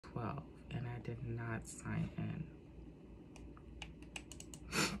12 and I did not sign in.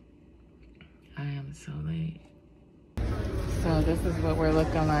 I am so late. So this is what we're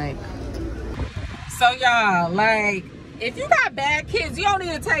looking like. So y'all, like, if you got bad kids, you don't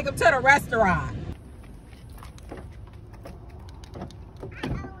need to take them to the restaurant.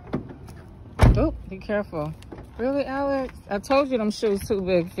 Oh, be careful. Really, Alex? I told you them shoes too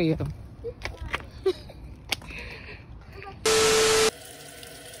big for you.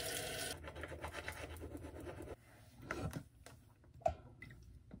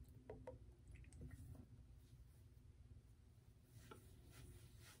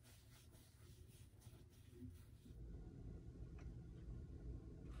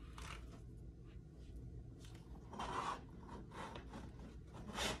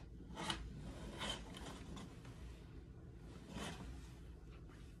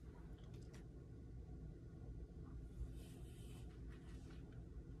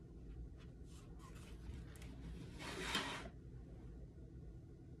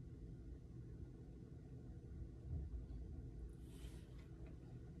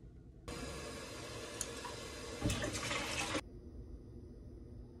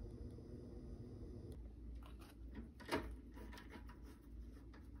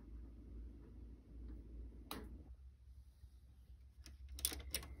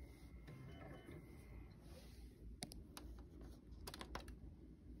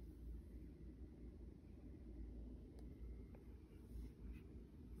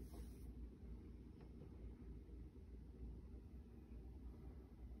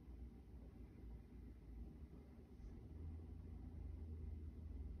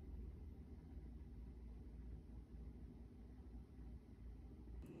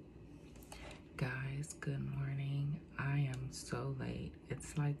 Guys, good morning. I am so late.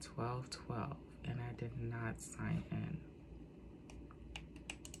 It's like 12:12 and I did not sign in.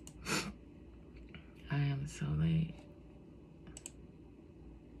 I am so late.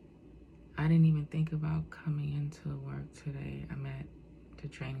 I didn't even think about coming into work today. I'm at the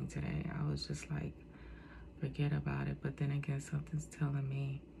training today. I was just like, forget about it. But then again, something's telling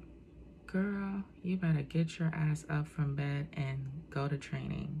me, girl, you better get your ass up from bed and go to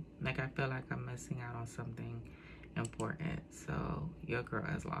training. Like, I feel like I'm missing out on something important. So your girl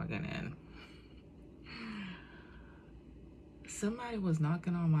is logging in. Somebody was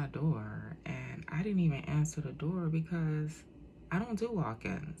knocking on my door and I didn't even answer the door because I don't do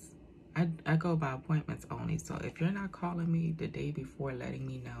walk-ins. I go by appointments only. So if you're not calling me the day before letting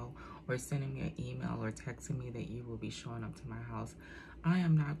me know or sending me an email or texting me that you will be showing up to my house, I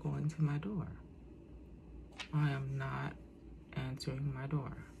am not going to my door. I am not answering my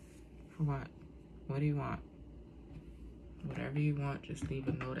door. For what? What do you want? Whatever you want, just leave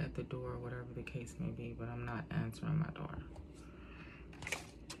a note at the door, whatever the case may be, but I'm not answering my door.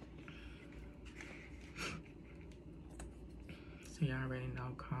 So y'all already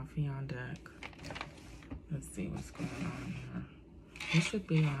know, coffee on deck. Let's see what's going on here. We should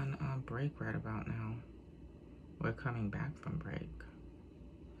be on break right about now. We're coming back from break.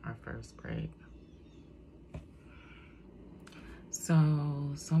 Our first break.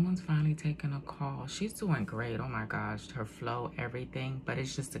 So someone's finally taking a call. She's doing great. Oh my gosh, her flow, everything, but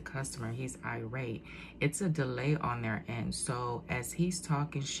it's just a customer. He's irate. It's a delay on their end. So as he's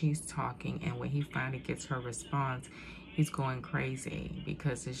talking, she's talking, and when he finally gets her response, he's going crazy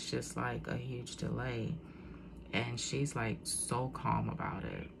because it's just like a huge delay. And she's like so calm about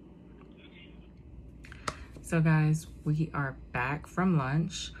it. So guys, we are back from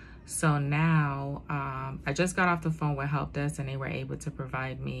lunch. So now I just got off the phone with help desk and they were able to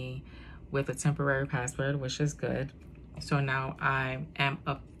provide me with a temporary password, which is good. So now I am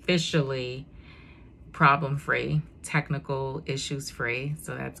officially problem-free, technical issues free.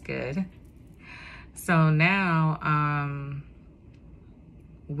 So that's good. So now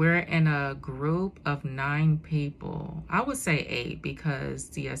we're in a group of 9 people. I would say 8 because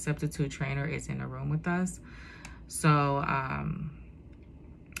the substitute trainer is in the room with us. So,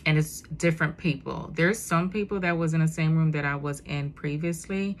 and it's different people. There's some people that was in the same room that I was in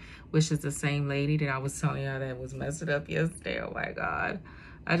previously, which is the same lady that I was telling you that was messed up yesterday. Oh my God.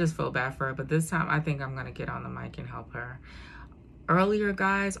 I just feel bad for her. But this time I think I'm gonna get on the mic and help her. Earlier,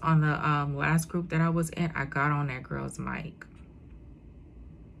 guys, on the last group that I was in, I got on that girl's mic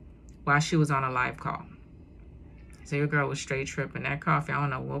while she was on a live call. So your girl was straight tripping. That coffee, I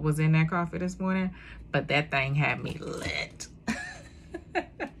don't know what was in that coffee this morning, but that thing had me lit.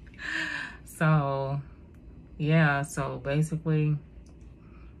 So yeah, so basically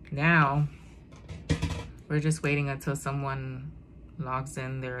now we're just waiting until someone logs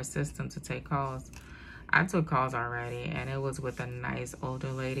in their assistant to take calls. I took calls already, and it was with a nice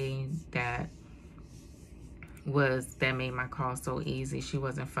older lady that made my call so easy. She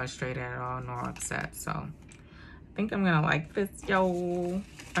wasn't frustrated at all nor upset. So I think I'm gonna like this, yo.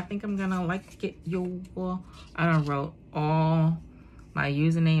 I think I'm gonna like it, yo. I done wrote all my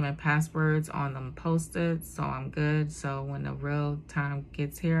username and passwords on them Post-its, so I'm good. So when the real time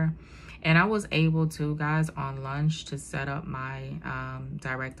gets here, and I was able to, guys, on lunch to set up my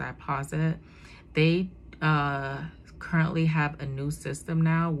direct deposit. They currently have a new system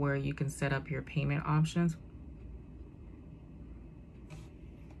now where you can set up your payment options.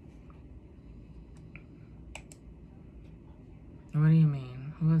 What do you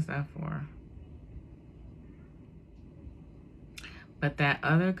mean? Who is that for? But that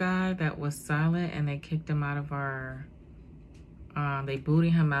other guy that was silent and they kicked him out of our, they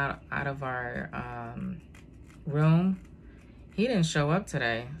booted him out of our room. He didn't show up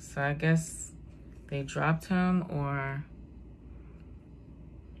today. So I guess they dropped him, or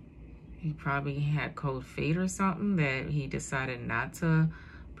he probably had cold feet or something that he decided not to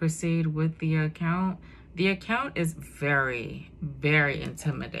proceed with the account. The account is very, very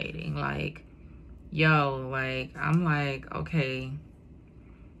intimidating. Like, yo, like, I'm like, okay,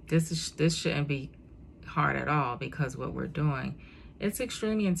 this shouldn't be hard at all, because what we're doing, it's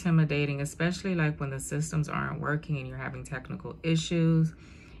extremely intimidating, especially like when the systems aren't working and you're having technical issues.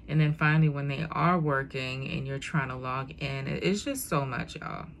 And then finally, when they are working and you're trying to log in, it's just so much,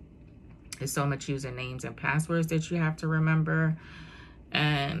 y'all. There's so much usernames and passwords that you have to remember.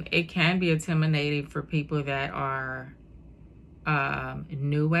 And it can be intimidating for people that are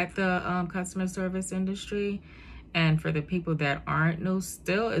new at the customer service industry. And for the people that aren't new,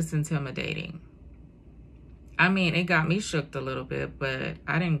 still it's intimidating. I mean, it got me shook a little bit, but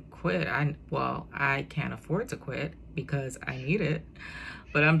I didn't quit. Well, I can't afford to quit because I need it.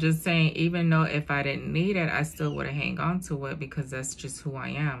 But I'm just saying, even though if I didn't need it, I still would have hang on to it, because that's just who I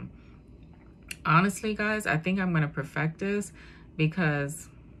am. Honestly, guys, I think I'm going to perfect this, because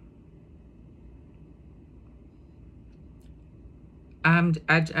I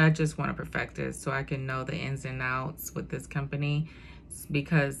just want to perfect it so I can know the ins and outs with this company,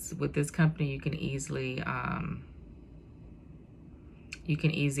 because with this company you can easily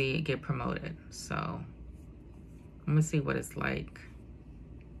get promoted. So I'm gonna see what it's like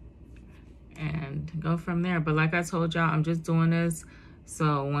and go from there. But like I told y'all, I'm just doing this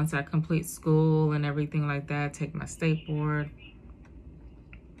so once I complete school and everything like that, take my state board,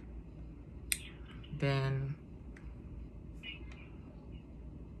 then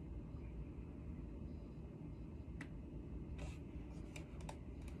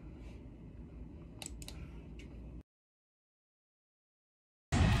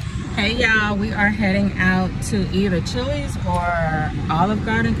hey y'all, we are heading out to either Chili's or Olive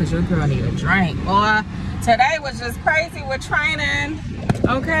Garden because your girl need a drink. Boy, today was just crazy with training,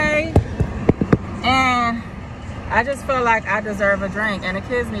 okay? And I just feel like I deserve a drink, and the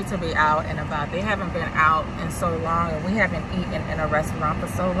kids need to be out and about. They haven't been out in so long, and we haven't eaten in a restaurant for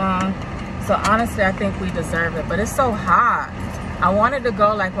so long. So honestly, I think we deserve it, but it's so hot. I wanted to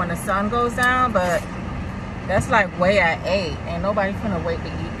go like when the sun goes down, but that's like way at 8. Ain't nobody finna wait to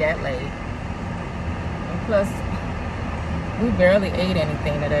eat that late. And plus, we barely ate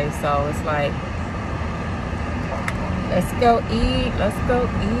anything today, so it's like, let's go eat, let's go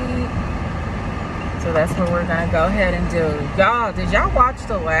eat. So that's what we're gonna go ahead and do. Y'all, did y'all watch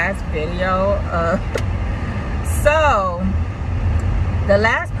the last video? So, the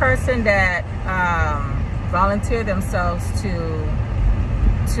last person that volunteered themselves to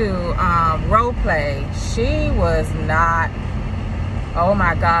role play, she was not, oh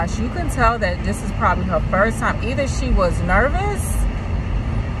my gosh, you can tell that this is probably her first time. Either she was nervous,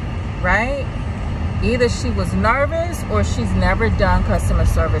 right? Either she was nervous or she's never done customer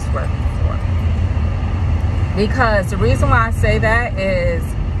service work before. Because the reason why I say that is,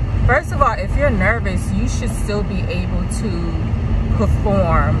 first of all, if you're nervous, you should still be able to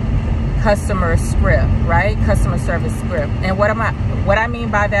perform customer script, right? Customer service script. And what I mean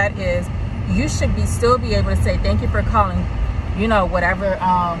by that is, you should still be able to say, thank you for calling, you know, whatever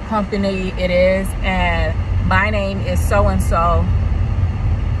company it is, and my name is so-and-so.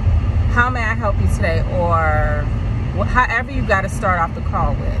 How may I help you today? Or however you got to start off the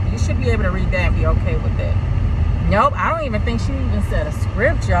call with. You should be able to read that and be okay with it. Nope, I don't even think she even said a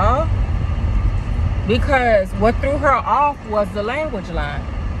script, y'all. Because what threw her off was the language line.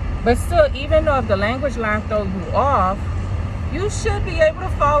 But still, even though if the language line throws you off, you should be able to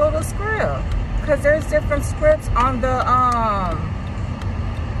follow the script. Because there's different scripts on the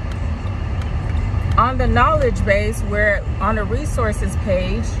knowledge base, where on the resources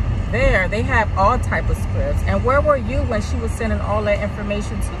page, there, they have all type of scripts. And where were you when she was sending all that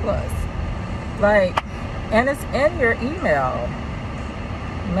information to us? Like, and it's in your email.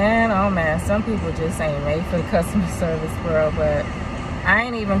 Man, oh man, some people just ain't made for the customer service world. But I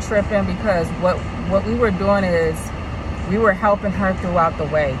ain't even tripping, because what we were doing is we were helping her throughout the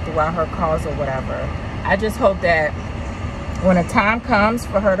way, throughout her calls or whatever. I just hope that when the time comes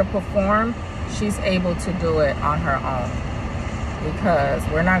for her to perform, she's able to do it on her own. Because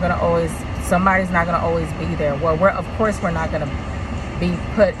we're not going to always, somebody's not going to always be there. Well, of course we're not going to be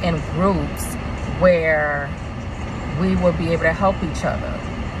put in groups where we will be able to help each other.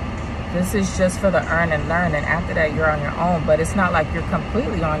 This is just for the earn and learn, and after that you're on your own. But it's not like you're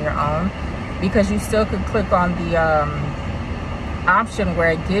completely on your own, because you still could click on the option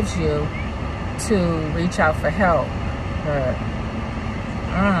where it gives you to reach out for help. But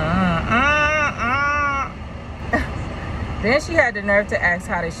then she had the nerve to ask,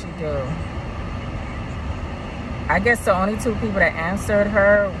 how did she do? I guess the only two people that answered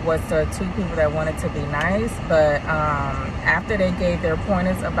her was the two people that wanted to be nice. But after they gave their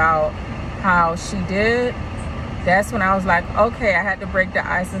pointers about how she did, that's when I was like, okay, I had to break the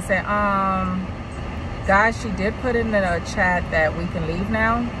ice and say, guys, she did put in a chat that we can leave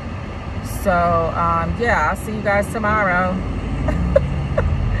now. So yeah, I'll see you guys tomorrow.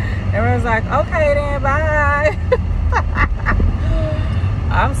 Everyone's like, okay then, bye.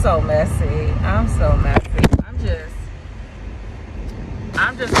 I'm so messy. I'm so messy.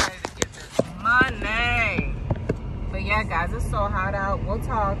 I'm just ready to get this money. But yeah, guys, it's so hot out. We'll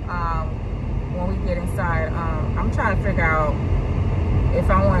talk when we get inside. I'm trying to figure out if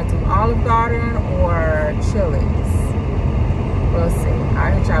I want to do Olive Garden or Chili's. We'll see.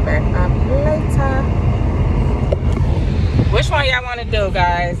 I'll hit y'all back up later. Which one y'all want to do,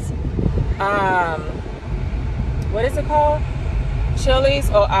 guys? What is it called? Chili's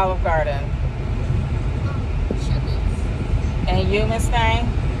or Olive Garden? Chili's. And you, Miss Thang?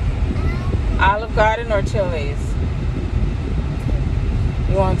 Olive Garden or Chili's?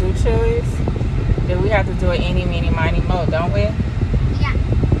 You want to do Chili's? Then we have to do it eeny, meeny, miny, mo, don't we? Yeah.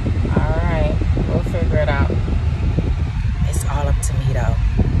 All right. We'll figure it out. It's all up to me, though.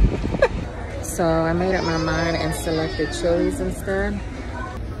 So I made up my mind and selected Chili's instead.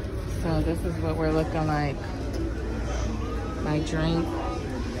 So this is what we're looking like. My drink.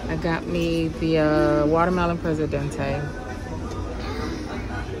 I got me the watermelon presidente.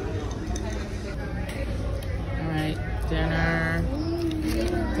 All right, dinner,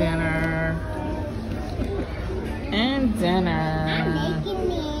 and dinner.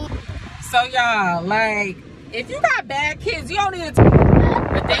 So y'all, like, if you got bad kids, you don't need to.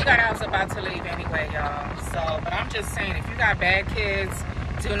 But thank God I was about to leave anyway, y'all. So, but I'm just saying, if you got bad kids,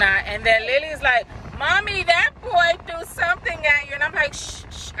 do not. And then Lily's like, Mommy, that boy threw something at you. And I'm like, shh,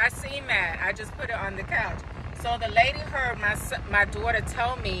 shh, I seen that. I just put it on the couch. So the lady heard my daughter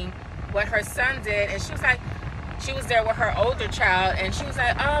tell me what her son did. And she was like, she was there with her older child. And she was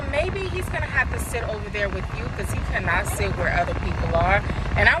like, maybe he's going to have to sit over there with you because he cannot sit where other people are.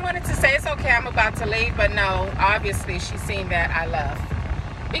 And I wanted to say, it's okay, I'm about to leave. But no, obviously she seen that I left.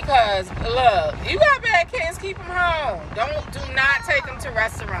 Because, look, you got bad kids, keep them home. Do not take them to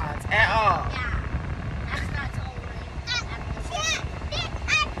restaurants at all. Yeah.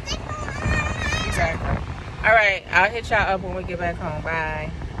 Exactly. All right, I'll hit y'all up when we get back home. Bye.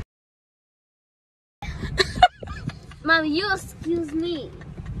 Mom, you excuse me.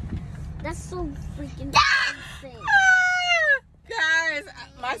 That's so freaking insane. Guys,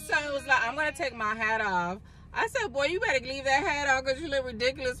 my son was like, I'm going to take my hat off. I said, boy, you better leave that hat on because you look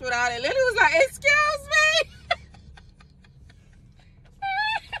ridiculous without it. Lily was like, excuse me.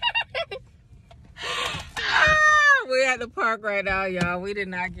 We're at the park right now, y'all. We did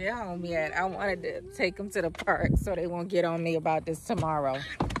not get home yet. I wanted to take them to the park so they won't get on me about this tomorrow.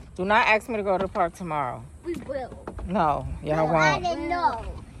 Do not ask me to go to the park tomorrow. We will. No, y'all won't. I didn't know.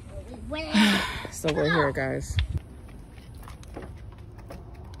 We will. So we're here, guys.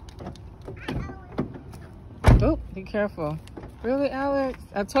 Oh, be careful. Really, Alex?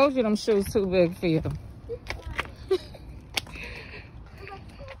 I told you them shoes too big for you.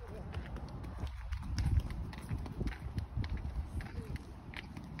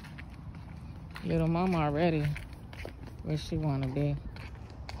 Little mama already where she want to be.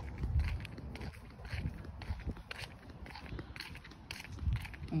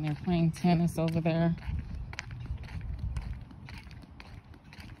 And they're playing tennis over there.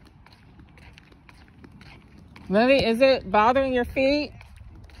 Lily, is it bothering your feet?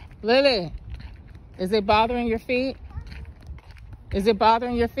 Lily, is it bothering your feet? Is it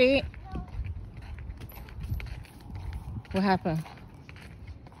bothering your feet? What happened?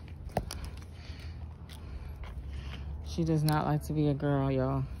 She does not like to be a girl,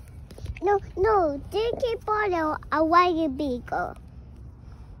 y'all. No, they keep on a white beagle.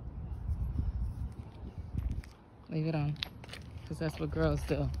 Leave it on, because that's what girls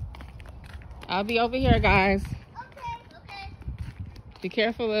do. I'll be over here, guys. Okay. Be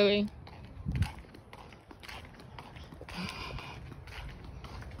careful, Lily.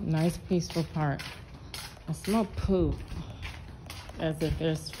 Nice, peaceful park. I smell poop. As if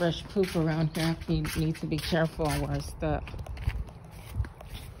there's fresh poop around here. You need to be careful on where I step.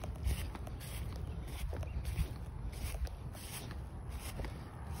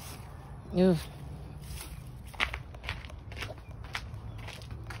 Ew.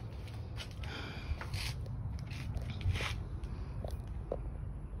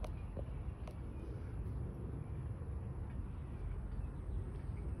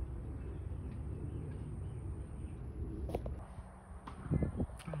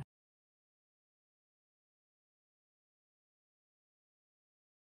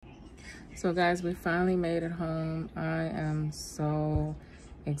 So guys, we finally made it home. I am so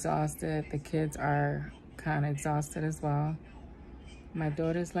exhausted. The kids are kind of exhausted as well. My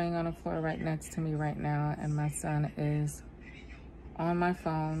daughter's laying on the floor right next to me right now, and my son is on my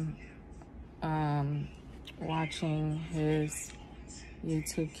phone watching his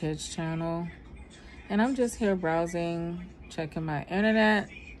YouTube Kids channel. And I'm just here browsing, checking my internet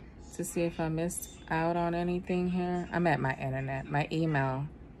to see if I missed out on anything here. I'm at my internet, my email.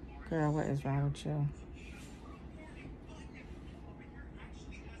 Girl, what is wrong with you?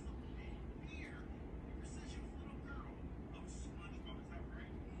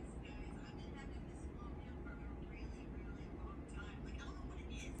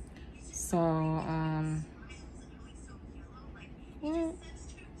 So, what?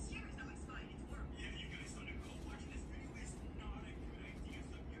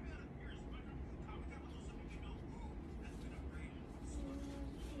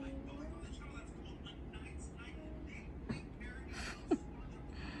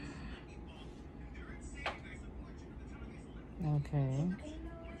 Okay.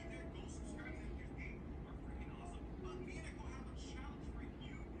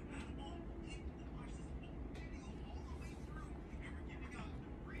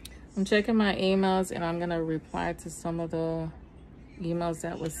 I'm checking my emails, and I'm gonna reply to some of the emails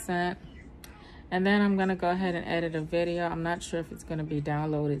that was sent. And then I'm gonna go ahead and edit a video. I'm not sure if it's gonna be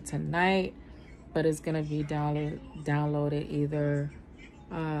downloaded tonight, but it's gonna be downloaded either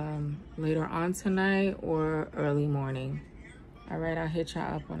later on tonight or early morning. All right, I'll hit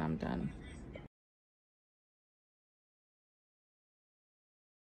y'all up when I'm done.